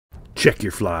Check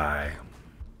your fly.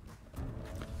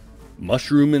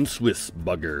 Mushroom and Swiss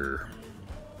bugger.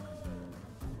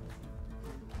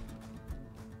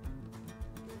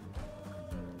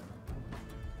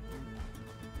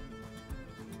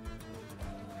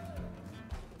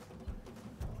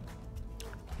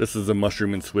 This is a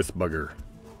mushroom and Swiss bugger.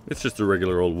 It's just a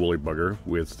regular old woolly bugger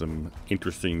with some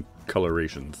interesting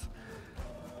colorations.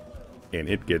 And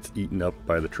it gets eaten up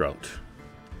by the trout.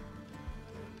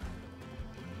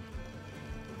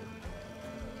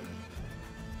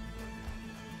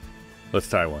 Let's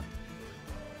tie one.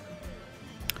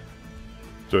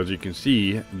 So as you can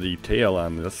see, the tail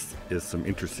on this is some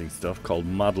interesting stuff called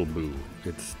Mottleboo.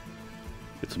 It's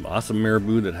some awesome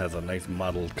marabou that has a nice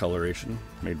mottled coloration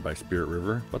made by Spirit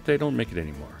River, but they don't make it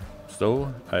anymore.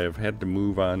 So I have had to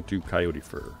move on to coyote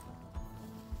fur.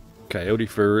 Coyote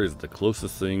fur is the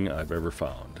closest thing I've ever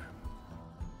found.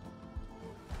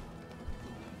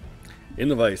 In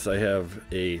the vise I have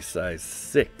a size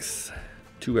 6,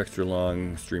 2 extra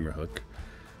long streamer hook.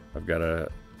 I've got a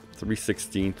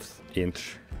 3/16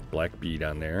 inch black bead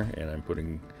on there, and I'm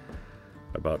putting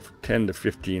about 10 to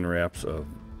 15 wraps of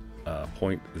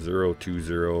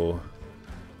 0.020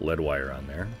 lead wire on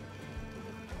there.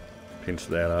 Pinch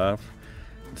that off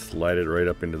and slide it right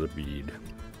up into the bead.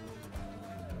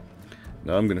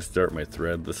 Now I'm going to start my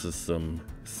thread. This is some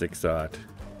 6/0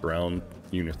 brown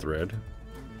unithread.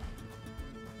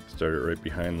 Start it right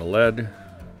behind the lead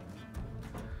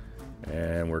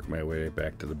and work my way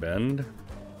back to the bend.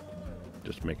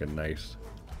 Just make a nice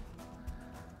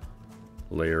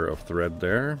layer of thread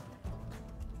there.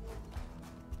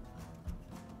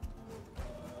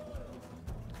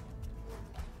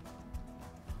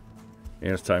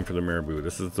 And it's time for the marabou.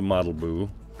 This is the Mottleboo.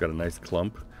 Got a nice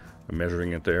clump. I'm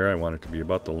measuring it there. I want it to be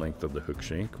about the length of the hook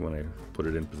shank when I put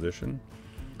it in position.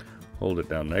 Hold it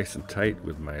down nice and tight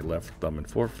with my left thumb and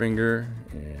forefinger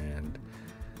and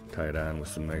tie it on with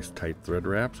some nice tight thread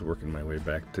wraps, working my way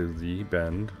back to the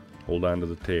bend. Hold on to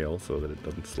the tail so that it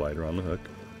doesn't slide around the hook.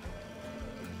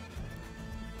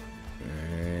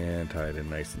 And tie it in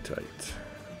nice and tight.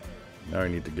 Now I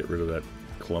need to get rid of that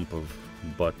clump of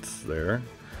butts there.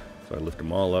 So I lift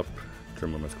them all up,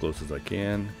 trim them as close as I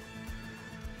can,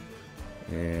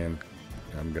 and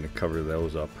I'm going to cover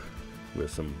those up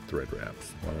with some thread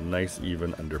wraps on a nice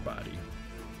even underbody.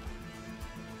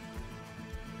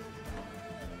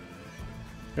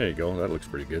 There you go, that looks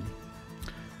pretty good.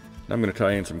 Now I'm going to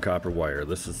tie in some copper wire.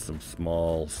 This is some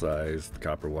small sized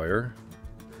copper wire.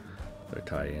 I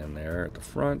tie in there at the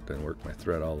front and work my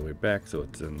thread all the way back so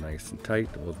it's in nice and tight,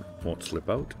 it won't slip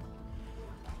out.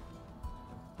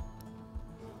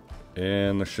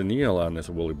 And the chenille on this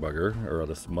woolly bugger, or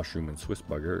this mushroom and Swiss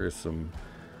bugger, is some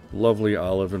lovely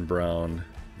olive and brown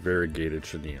variegated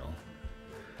chenille.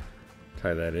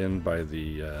 Tie that in by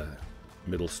the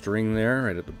middle string there,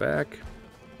 right at the back,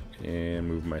 and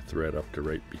move my thread up to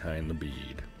right behind the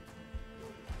bead.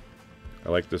 I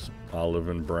like this olive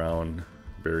and brown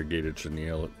variegated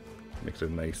chenille. It makes a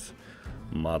nice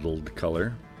mottled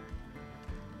color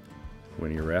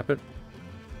when you wrap it.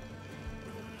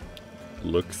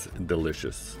 Looks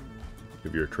delicious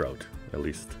if you're a trout, at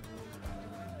least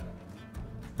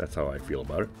that's how I feel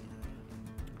about it.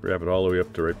 Wrap it all the way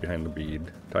up to right behind the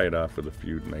bead, tie it off with a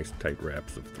few nice tight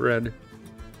wraps of thread,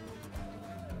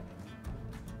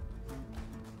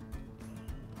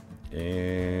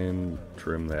 and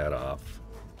trim that off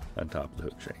on top of the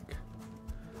hook shank.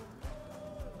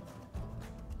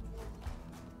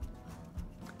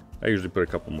 I usually put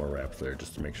a couple more wraps there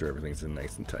just to make sure everything's in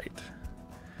nice and tight.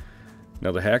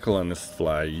 Now the hackle on this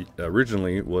fly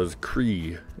originally was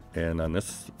Cree, and on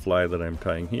this fly that I'm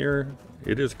tying here,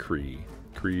 it is Cree.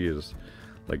 Cree is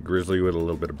like grizzly with a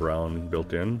little bit of brown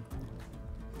built in.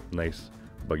 Nice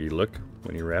buggy look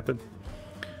when you wrap it.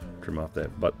 Trim off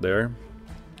that butt there.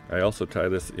 I also tie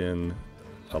this in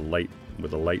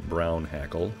with a light brown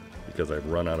hackle because I've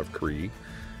run out of Cree.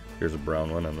 Here's a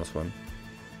brown one on this one.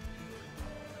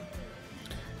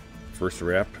 First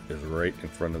wrap is right in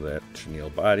front of that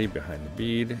chenille body behind the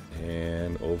bead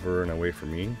and over and away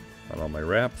from me on all my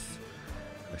wraps.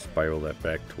 I spiral that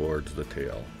back towards the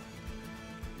tail.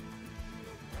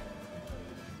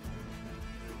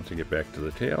 Once I get back to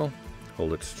the tail,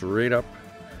 hold it straight up,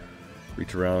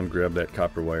 reach around, grab that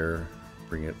copper wire,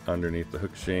 bring it underneath the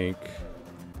hook shank,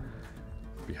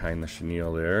 behind the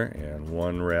chenille there, and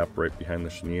one wrap right behind the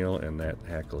chenille, and that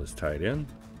hackle is tied in.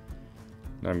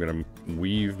 Now I'm going to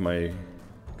weave my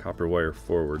copper wire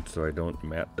forward so I don't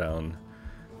mat down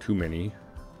too many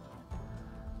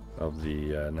of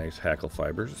the nice hackle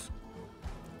fibers.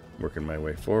 Working my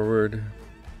way forward.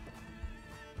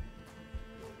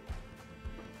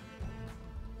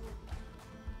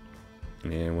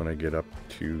 And when I get up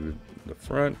to the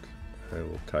front, I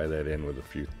will tie that in with a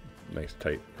few nice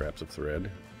tight wraps of thread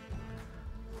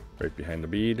right behind the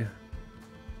bead.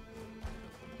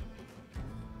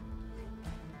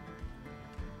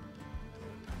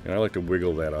 And I like to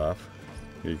wiggle that off.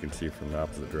 Here you can see from the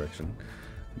opposite direction.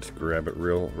 Just grab it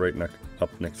right up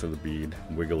next to the bead,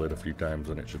 wiggle it a few times,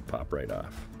 and it should pop right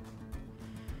off.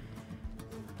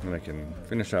 And I can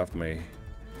finish off my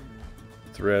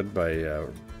thread by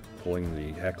pulling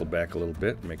the hackle back a little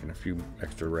bit, making a few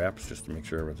extra wraps just to make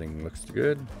sure everything looks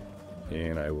good.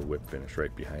 And I will whip finish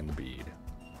right behind the bead.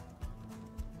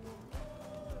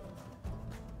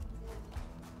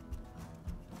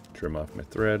 Trim off my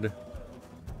thread.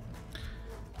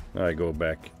 Now I go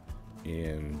back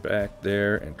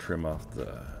there and trim off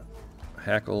the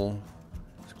hackle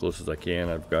as close as I can.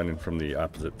 I've gone in from the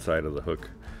opposite side of the hook.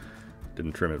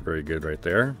 Didn't trim it very good right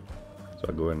there. So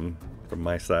I'll go in from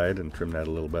my side and trim that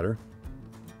a little better.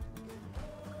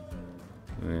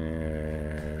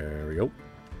 There we go.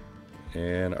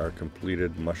 And our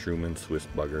completed mushroom and Swiss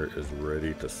bugger is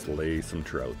ready to slay some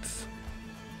trouts.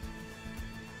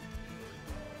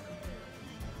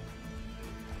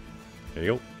 There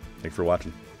you go. Thanks for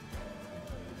watching.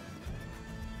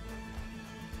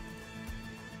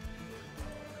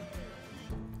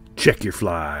 Check your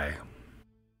fly.